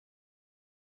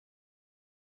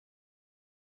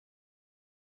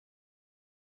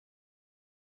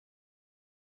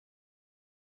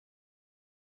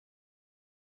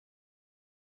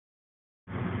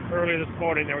Early this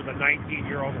morning, there was a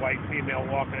 19-year-old white female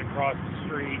walking across the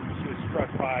street. She was struck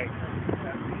by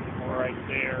that vehicle right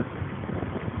there.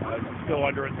 It's still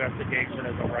under investigation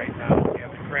as of right now. We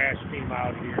have a crash team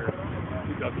out here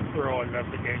who does a thorough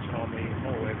investigation on the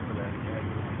whole incident.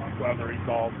 We'll have the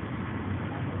results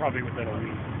probably within a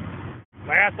week.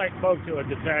 Last I spoke to a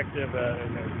detective,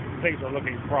 and things are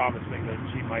looking promising that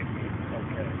she might be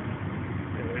okay.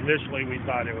 Initially, we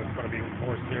thought it was going to be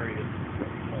more serious.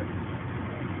 But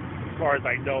as far as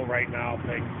I know right now,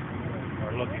 things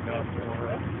are looking up for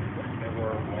her, and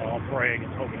we're all praying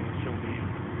and hoping that she'll be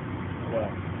well.